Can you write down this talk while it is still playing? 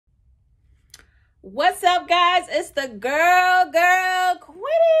What's up, guys? It's the girl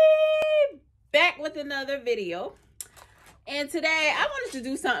Quitty back with another video. And today I wanted to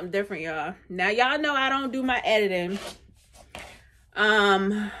do something different, y'all. Now y'all know I don't do my editing.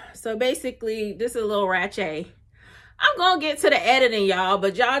 So basically this is a little ratchet. I'm gonna get to the editing, y'all,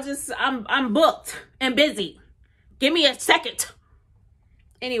 but y'all just I'm booked and busy. Give me a second.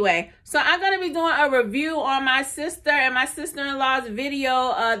 Anyway, so I'm going to be doing a review on my sister and my sister-in-law's video,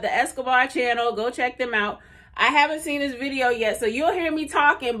 the Escobar channel. Go check them out. I haven't seen this video yet, so you'll hear me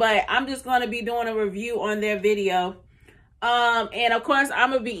talking, but I'm just going to be doing a review on their video. And of course, I'm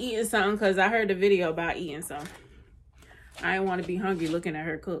going to be eating something because I heard the video about eating, so I didn't want to be hungry looking at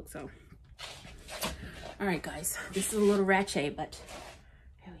her cook, so. All right, guys, this is a little ratchet, but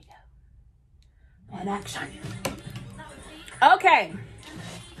here we go. And action. Okay.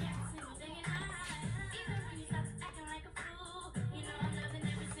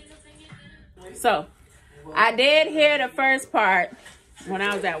 So, I did hear the first part when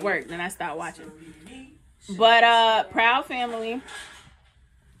I was at work. Then I stopped watching. But, proud family.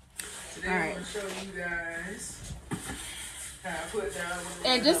 Today I'm going to show you guys how I put down.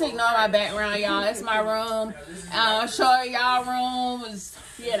 And just ignore my background, y'all. It's my room. I'll show y'all room. Is,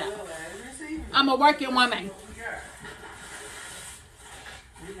 you know, I'm a working woman.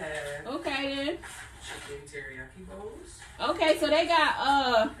 We have okay, then. chicken teriyaki bowls. Okay, so they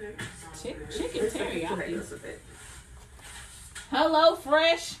got, chicken teriyaki. Hello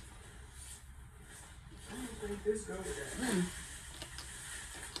Fresh. I don't think this goes with that.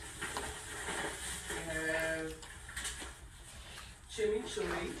 We have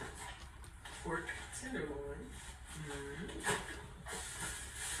chimichurri pork tenderloin.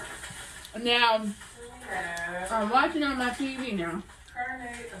 Now, We have I'm watching on my TV now. carne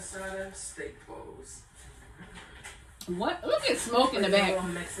asada steak bowls. What? Look at smoke in the back. Little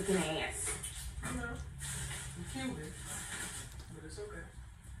Mexican ass. You know, I'm Cuban, but it's okay.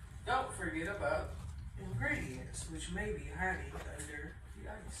 Don't forget about ingredients, which may be hiding under the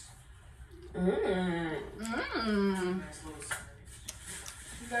ice. Nice little signage.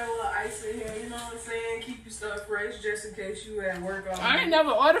 You got a little ice in here, you know what I'm saying? Keep your stuff fresh just in case you at work all I day. ain't never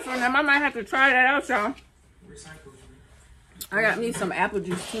ordered from them. I might have to try that out, y'all. Recycle. I got me some apple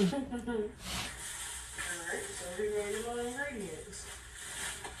juice too. Alright, so here are your little ingredients.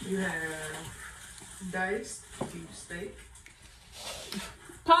 You have diced beef steak,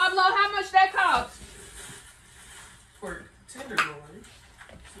 Pablo, how much that cost? pork tenderloin.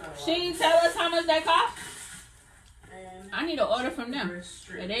 She didn't tell us how much that cost. And I need to order from them. breast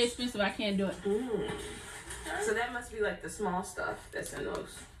strips. If they're expensive, I can't do it. So that must be like the small stuff that's in those.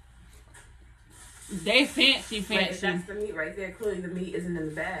 They fancy, Like if fancy. that's the meat right there. Clearly the meat isn't in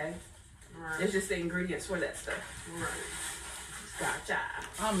the bag. Right. It's just the ingredients for that stuff. Right. Gotcha.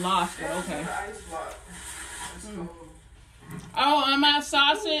 I'm lost, but Yeah, okay. the ice block. Let's go. Oh, and my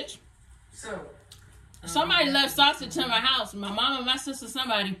sausage. So, Somebody left sausage in my house. My mama, my sister,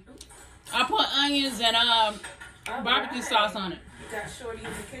 somebody. I put onions and barbecue sauce on it. You got Shorty in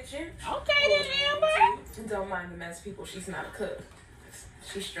the kitchen. Okay, then, Amber. And don't mind the mess, people. She's not a cook.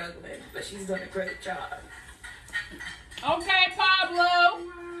 She's struggling, but she's doing a great job. Okay, Pablo.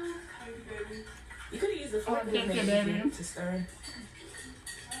 thank you, baby. You could have used the fork thank you, maybe baby. to stir.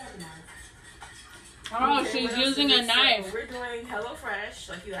 Oh, Okay, she's what else using is a this? So knife. we're doing HelloFresh,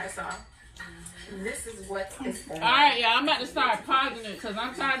 like you guys saw. This is what is on. All right, y'all. I'm about to start pausing it because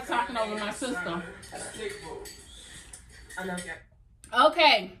I'm tired of talking over my sister. Steak bowls. I know.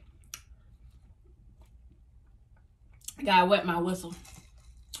 Okay. Gotta wet my whistle.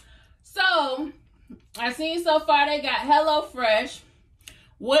 So, I seen so far they got HelloFresh.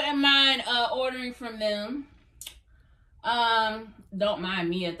 Wouldn't mind ordering from them. Don't mind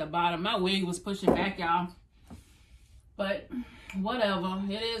me at the bottom. My wig was pushing back, y'all. But whatever.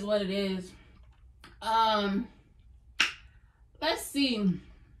 It is what it is. Let's see.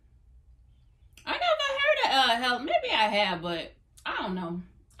 I never heard of hell. Maybe I have, but I don't know.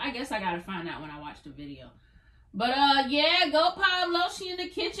 I guess I gotta find out when I watch the video. But yeah, go Pablo. She in the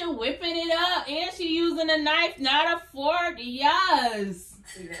kitchen whipping it up, and she using a knife, not a fork. Yes.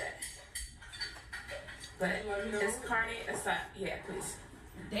 See that? But it's carne asada. Yeah, please.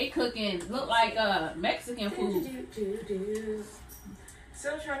 They cooking look like Mexican food.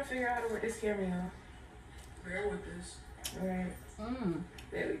 Still trying to figure out how to work this camera, y'all. Bear with this. Alright,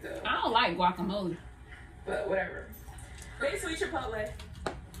 there we go. I don't like guacamole. But whatever. Basically, Chipotle.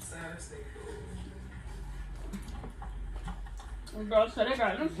 Side steak bowl. Girl, so they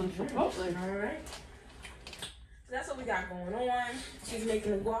got them some Chipotle. Alright. So that's what we got going on. She's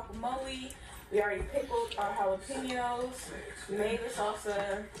making the guacamole. We already pickled our jalapenos. We made the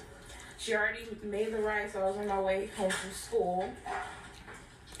salsa. She already made the rice, so I was on my way home from school.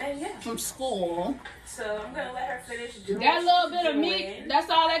 And yeah. From school. So I'm gonna let her finish doing that little bit of meat.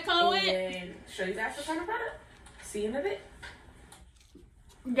 That's all that come with. And show you guys the final product. See you in a bit.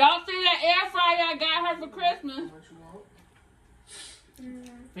 Y'all see that air fryer I got her for Christmas? What you want?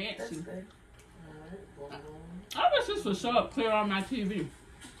 Fancy. That's good. Alright, I wish this would show up clear on my TV.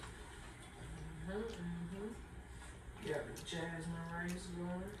 You got the jasmine rice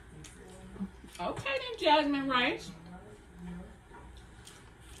going. You feel me? Okay, then jasmine rice.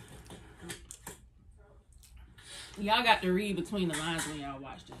 Y'all got to read between the lines when y'all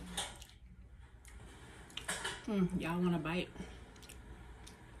watch this. Y'all want a bite?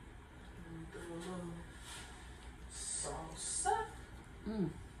 Salsa. Oh,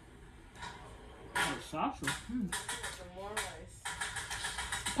 salsa. Some more rice.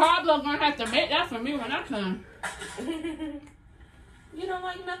 Pablo's gonna have to make that for me when I come. You don't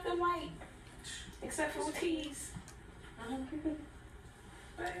like nothing white except for cheese. How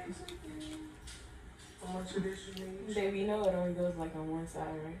much of this you need? Baby, you know it only goes like on one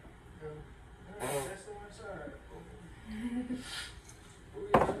side, right? That's the one side. Who you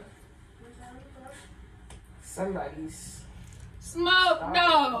got? Somebody's. Smoke,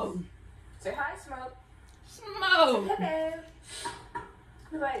 no. Say hi, Smoke. Smoke. Hello.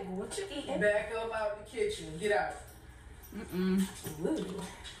 Be like, what you eating? Back up out the kitchen. Get out. Ooh,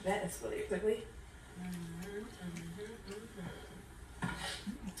 that escalated quickly. Yeah,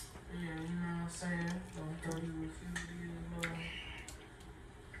 you know what I'm saying? Don't throw you refuse to get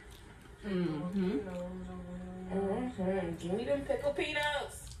love. Give me them pickled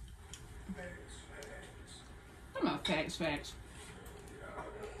peanuts. Facts. Come on, facts.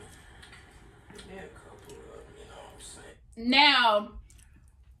 Yeah, a couple of them, you know what I'm saying? Now,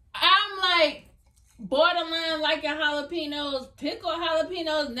 I'm like borderline liking jalapenos. Pickled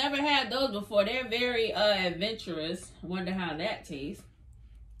jalapenos, never had those before. They're very adventurous. Wonder how that tastes.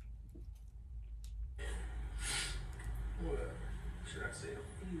 Whatever. Should I say a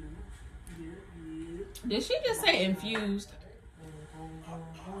few? Yeah. Did she just say infused?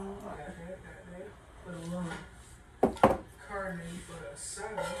 Put a little carne for the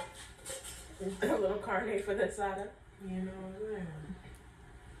asada. A little carne for the asada. You know what I'm saying?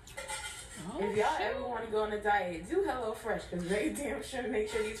 Oh, If y'all ever want to go on a diet, do HelloFresh because they damn sure make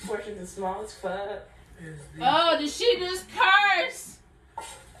sure these portions are small as fuck. Oh, did she just curse?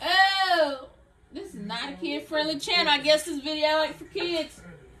 Oh, this is not a kid-friendly channel. I guess this video like for kids.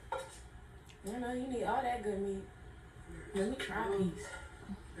 You know, you need all that good meat. Let me try a piece.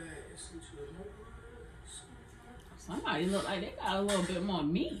 Somebody look like they got a little bit more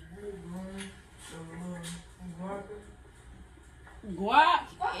meat. Guac?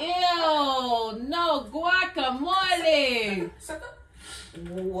 Ew, no guacamole.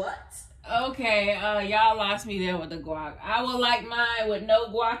 What? Okay, y'all lost me there with the guac. I would like mine with no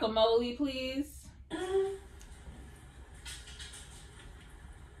guacamole, please.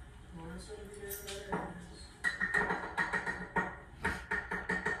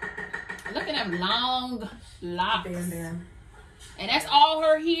 Look at them long locks. Damn. And that's all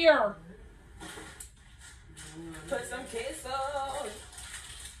her hair. Put some queso.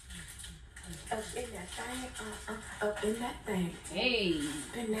 Up in that thing. Up in that thing. Hey.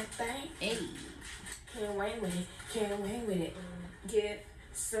 Up in that thing. Hey. Can't wait with it. Can't wait with it. Give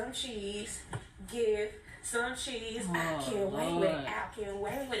some cheese. Give some cheese. I can't wait with it. I can't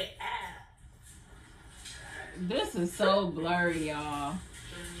wait with it. This is so blurry, y'all.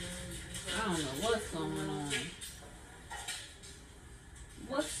 I don't know what's going on.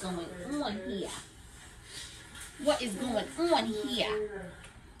 What's going on here? What is going on here?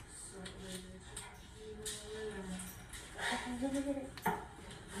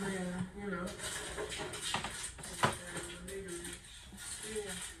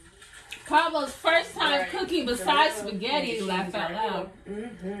 Pablo's first time cooking besides spaghetti, laugh out loud.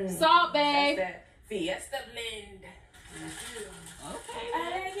 Salt, babe. That's that Fiesta blend. Okay. I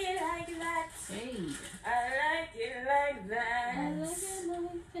like it like that. Hey. I like it like that.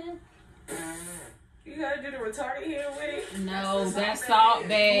 You gotta do the retarded here with it. No, that's salt,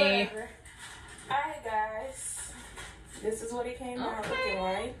 babe. Alright, guys. This is what it came out looking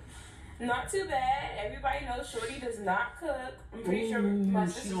like. Not too bad. Everybody knows Shorty does not cook. I'm pretty sure my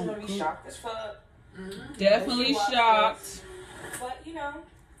sister's gonna be shocked as fuck. Definitely shocked. But, you know,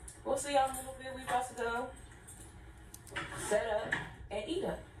 we'll see y'all in a little bit. We about to go set up and eat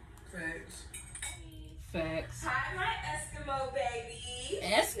up. Facts. Facts. Hi, my Eskimo babies.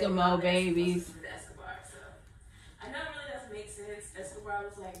 Eskimo babies. Escobar, so. I know it really doesn't make sense. Escobar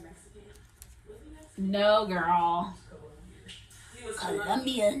was like Mexican. Was he Mexican? No, girl. He was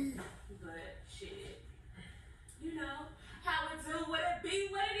Colombian.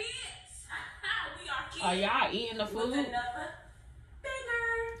 Are y'all eating the with food? another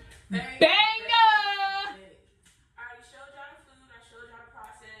banger. Banger! I already showed y'all the food. I showed y'all the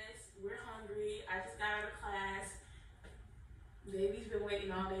process. We're hungry. I just got out of class. Baby's been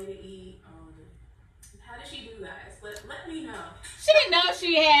waiting all day to eat. How did she do, guys? Let me know. She knows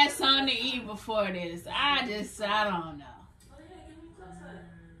she had something to eat before this. I don't know. Oh, yeah, give me a close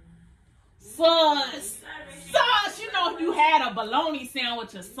up. Sus, you know you had a bologna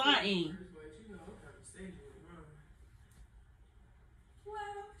sandwich or something. Well,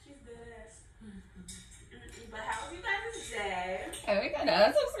 she's dead ass. But how was you guys' day? Hey, we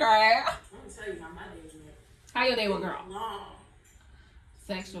gotta subscribe. Let me tell you how my day went. How your day went, girl? Long.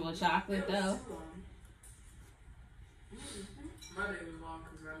 Sexual chocolate, though. Too long. My day was long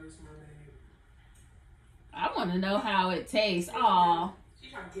because I missed my day. I want to know how it tastes. Aw. She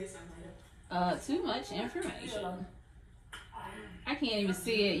trying to get something later. Too much information. I can't even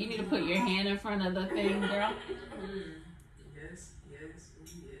see it. You need to put your hand in front of the thing, girl. Yes.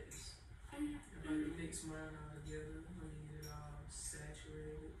 I'm going to mix mine all together. I'm going to get it all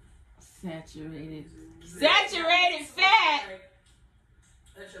saturated. Saturated fat.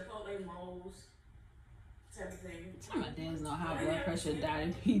 Like a Chipotle moles type of thing. Tell my dad's know high blood pressure,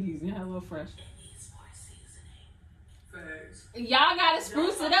 diabetes, and hello fresh. It needs more seasoning. Facts. Y'all gotta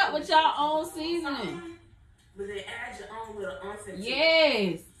spruce it up with y'all own seasoning. But then add your own little umph to it.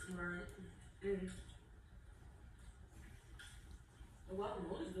 Yes. Right. The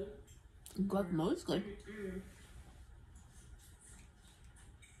guacamole is good. Guacamole's good.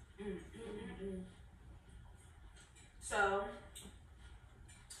 So,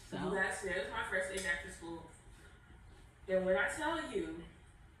 that's it. It was my first day back to school. And when I tell you,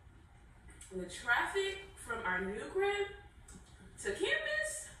 the traffic from our new crib to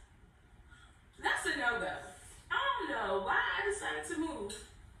campus, that's a no-go. I don't know why I decided to move.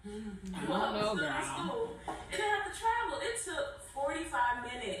 I don't know, girl. School. And then have to travel. It took 45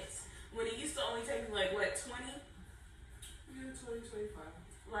 minutes when it used to only take me like, what, 20? Yeah, 20, 25.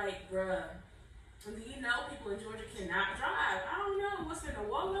 Like, bruh. Do you know people in Georgia cannot drive? I don't know. What's in the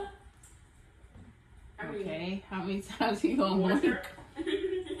water? Okay, how many times you gonna work?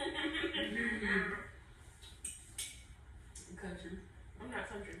 Country. I'm not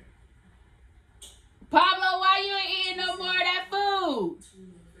country. Pablo, why you ain't eating no more of that food?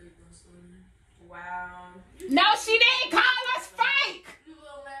 Wow. No, she didn't call us fake. You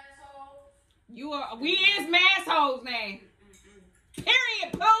little asshole. We is massholes now.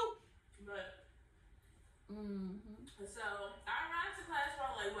 Period, poo. But, so, I arrived to class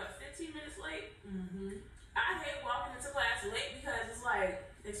probably like, what, 15 minutes late? I hate walking into class late because it's like,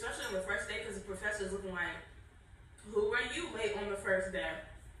 especially on the first day, because the professor is looking like, who are you late on the first day?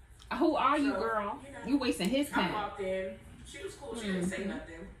 Who are you, So, girl? you know, You wasting his I time. walked in. She was cool. She didn't say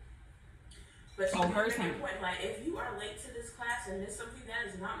nothing. But she her made time. a point like, if you are late to this class and miss something,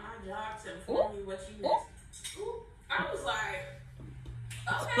 that is not my job to inform you what you missed. Ooh. I was like,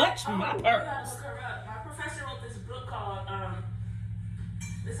 okay. Clutch my we gotta pearls. look her up. My professor wrote this book called,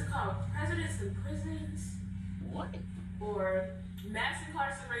 is it called Presidents in Prisons? What? Or Mass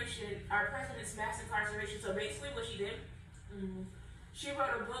Incarceration, Our President's Mass Incarceration. So basically what she did, she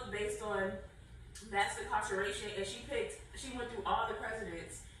wrote a book based on mass incarceration, and she went through all the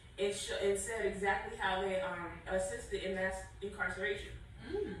presidents and said exactly how they assisted in mass incarceration.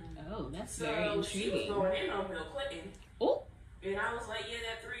 Oh, that's So very she was intriguing. going in on Bill Clinton. Oh, And I was like, yeah,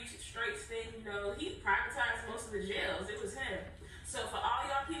 that 3 strikes thing, he privatized most of the jails. It was him. So for all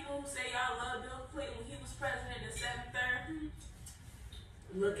y'all people who say y'all love Bill Clinton when he was president in the 7th term,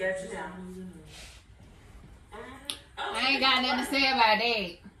 look at you now. I ain't got nothing to say about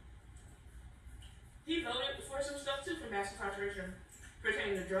that. He voted for some stuff too for mass incarceration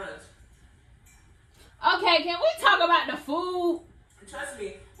pertaining to drugs. Okay, can we talk about the food? Trust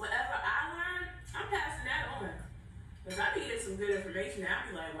me, whatever I learned, I'm passing that on. Because I be getting some good information now.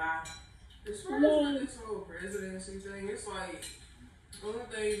 I be like, wow. As far as with this whole presidency thing, it's like, the only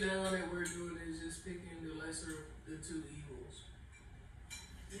thing now that we're doing is just picking the lesser of the two evils.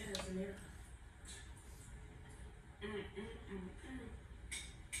 Yeah, that's America.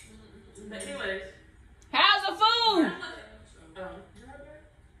 But anyways. How's the food? I'm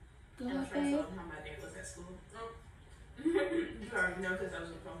Good, trying to babe. tell them how my day was at school. You already know because I was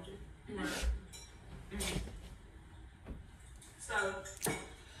on the phone with you. So,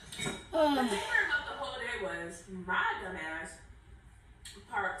 the thing about the whole day was my dumbass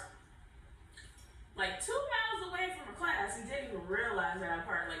parked like 2 miles away from a class and didn't even realize that I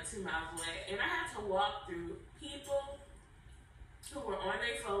parked like 2 miles away. And I had to walk through people who were on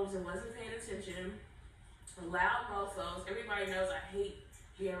their phones and wasn't paying attention, loud mofos. Everybody knows I hate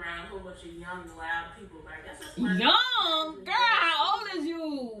be around a whole bunch of young, loud people. Like, that's what's fun. Young? Girl, how old is you?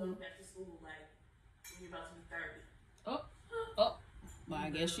 Going back to school, like, when you're about to be 30. Oh. Well, I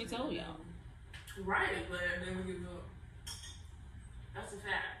guess she told y'all. Right, but Never give up. that's a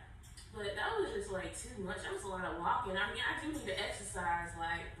fact. But that was just, like, too much. That was a lot of walking. I mean, I do need to exercise,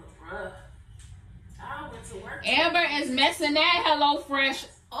 like, but bruh. I went to work. Amber is messing that HelloFresh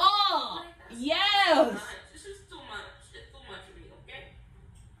up. Yes. It's just too much. It's too much for me, okay?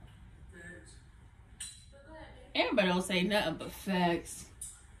 But go ahead, baby. Amber don't say nothing but facts.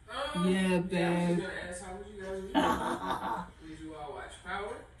 Yeah, Yeah, I was babe. gonna ask how would you guys do? Did you all watch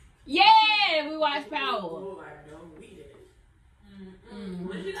Power? Yeah, we watched Power. Oh, I know we did.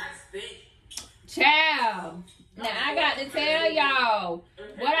 What did you guys think? Child. Now I got to tell y'all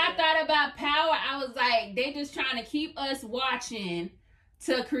what I thought about Power. I was like, they just trying to keep us watching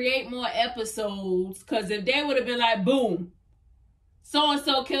to create more episodes. Cause if they would have been like, boom, so and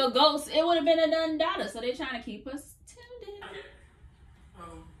so killed ghosts, it would have been a $1. So they trying to keep us tuned in.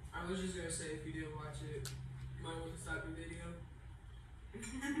 I was just gonna say if you didn't watch it, you might want to stop your video.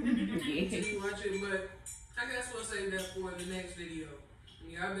 Yeah. You watch it, but I guess we'll save that for the next video.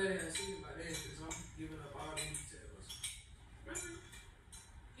 Y'all better have seen it by then, because I'm giving up all the details.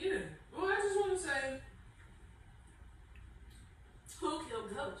 Yeah. Well, I just want to say, Who killed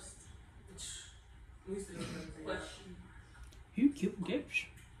Ghost? we still haven't seen it. Question. You killed ghosts.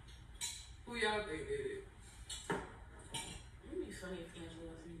 Who y'all think did it? It would be funny if Angela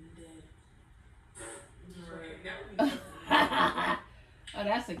wasn't even dead. Right. That would be funny. Oh,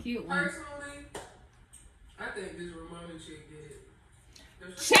 that's a cute one. Personally, I think this Ramona chick did it.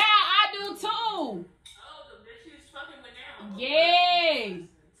 Child, I do too. Oh, the bitch who's fucking with now. Yay.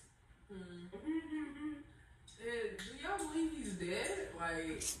 And do y'all believe he's dead?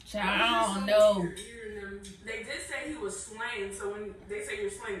 Like, Child, I don't know. They did say he was slain, so when they say you're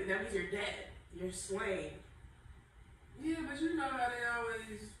slain, that means you're dead. You're slain. Yeah, but you know how they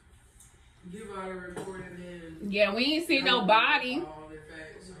always give out a report and then Yeah, we ain't see no body. all their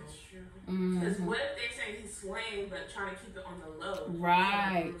facts, so. That's true. Mhm. Because what if they're saying he's slain, but trying to keep it on the low?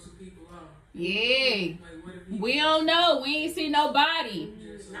 Right. Throw some people off. Yeah. Like, what if he We don't know. We ain't see no body.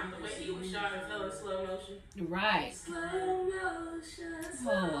 just Not the way he was shot and fell in slow motion. Right. Slow motion.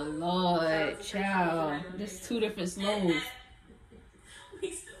 Oh, Lord, child. This two different slows.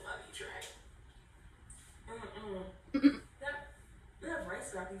 We still love you, Trey. That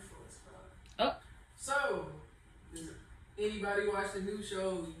rice got me full as fuck. So, does anybody watch the new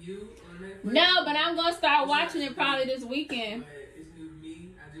show, You, on Netflix? No, but I'm going to start watching it probably this weekend. But it's new to me.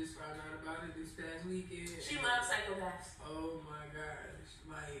 I just found out about it this past weekend. She loves psychopaths. Oh my gosh.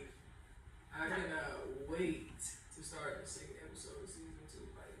 Like, I cannot wait to start the second episode of season 2.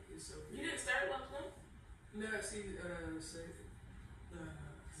 Like, it's so good. You didn't start watching them? Not Season.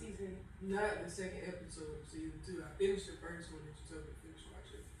 not the second episode of season 2. I finished the first one that you told me to finish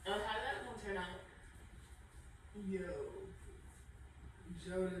watching. Oh, how did that one turn out? Yo,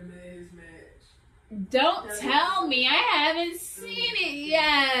 Jordan made his match. Don't tell me. I haven't seen it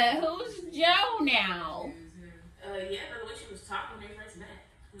yet. Who's Joe now? It is him. Yeah, but the way she was talking when they first met.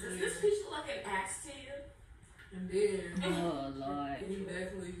 Does this bitch look like an ass to you? And then Oh, Lord. he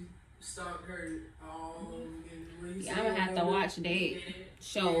definitely stalked her all. And when he Yeah, said I'm going to have to watch that Did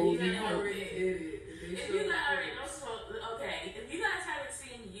show. He already did it. And they If showed you guys the already know, clips. so, okay, if you guys haven't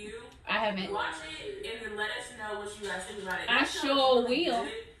seen You, I haven't. watch it and then let us know what you guys think about it. I That show sure is really will.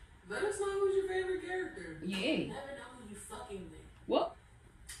 good. Let us know who's your favorite character. You Yeah. never know who you fucking with. What?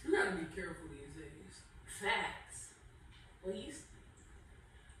 You gotta be careful these days. Facts. Well, you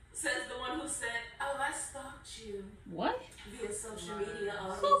says the one who said, "Oh, I stalked you What? via social media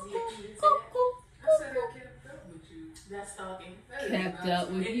all Cuckoo, these years." You didn't say cuckoo, I said I cuckoo. kept up with you. that. That's stalking. That is Kept not up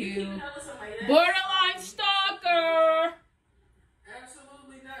with If you. keep up with somebody, that's Borderline stalker.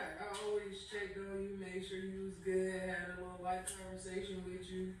 Absolutely not. I always checked on you, made sure you was good, had a little light conversation with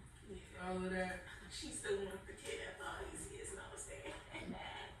you, Yeah. all of that. She still wants the kid after all these years, and I was saying,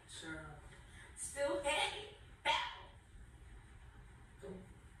 Sure. still hey, bow. Oh,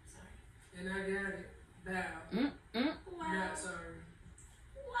 sorry. And I got it. Bow. Wow. Not sorry.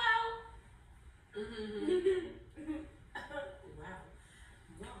 Wow. Mm-hmm. Wow.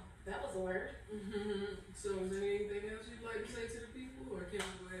 Wow. That was a word. Mm-hmm. So is there anything else you'd like to say to the people, or can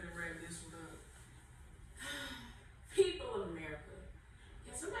we go ahead and wrap this one up? People of America,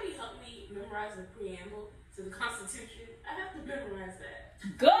 can somebody help me memorize the preamble to the Constitution? I have to memorize that.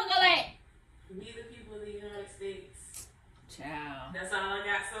 Google it. We the people of the United States. Child. That's all I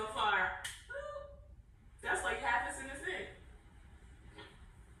got so far. That's like half a sentence in.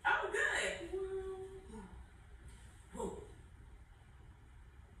 I'm good. Woo.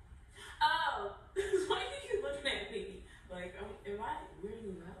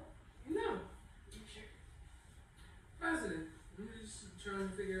 trying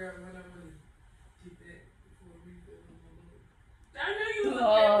to figure out what I want to get that before we go on my boat. I knew you was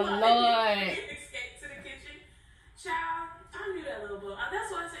Oh, Lord. escape to the kitchen. Child, I knew that little boy. That's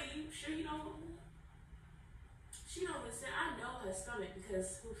why I say, you sure you don't? She don't listen. I know her stomach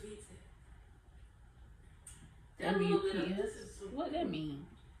because who feeds it? WPS? What that mean?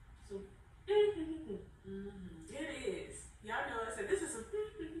 So, it is. Y'all know I said this is a.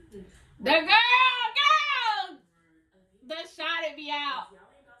 The girl! The shot it be out. Y'all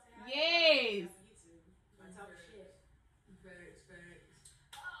ain't about to have Yes. I talk shit. Facts.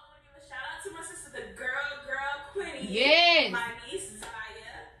 Oh, I want to give a shout out to my sister, the girl Quinny. Yes. My niece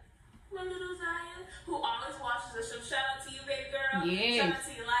Zaya, my little Zaya, who always watches the show. Shout out to you, baby girl. Yes. Shout out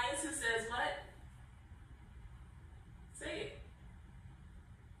to Elias, who says what? Say it.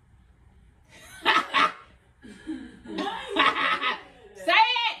 Say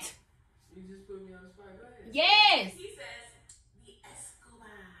it. You just put me on the spot. Go ahead. Yes. He says the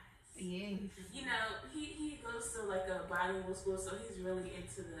Escobars. Yes. You know, he goes to like a bilingual school, so he's really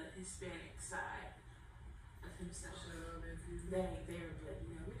into the Hispanic side of himself. Shout out nephew. That ain't there, but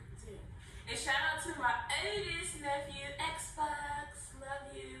you know, we can pretend. And shout out to my oldest nephew, Xbox.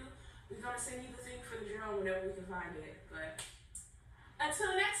 Love you. We're gonna send you the thing for the drone whenever we can find it. But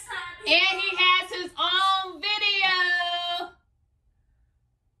until next time, people. And he has his own video.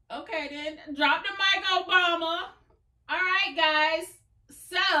 Okay, then drop the mic, Obama. All right, guys.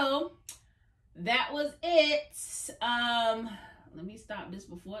 So that was it. Let me stop this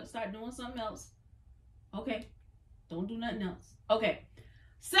before I start doing something else. Okay, don't do nothing else. Okay,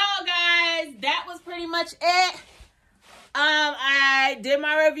 so guys, that was pretty much it. I did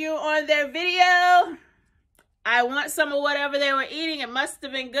my review on their video. I want some of whatever they were eating. It must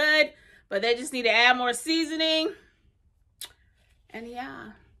have been good, but they just need to add more seasoning. And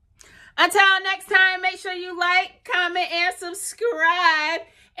yeah. Until next time, make sure you like, comment, and subscribe.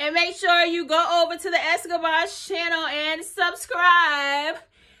 And make sure you go over to the Escobar's channel and subscribe.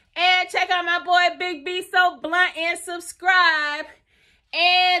 And check out my boy Big B So Blunt and subscribe.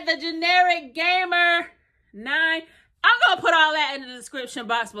 And the Generic Gamer 9. I'm going to put all that in the description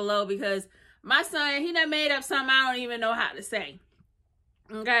box below because my son, he done made up something I don't even know how to say.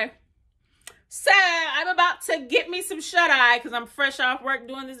 Okay? So, I'm about to get me some shut-eye because I'm fresh off work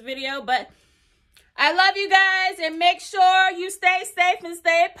doing this video. But I love you guys and make sure you stay safe and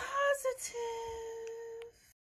stay positive.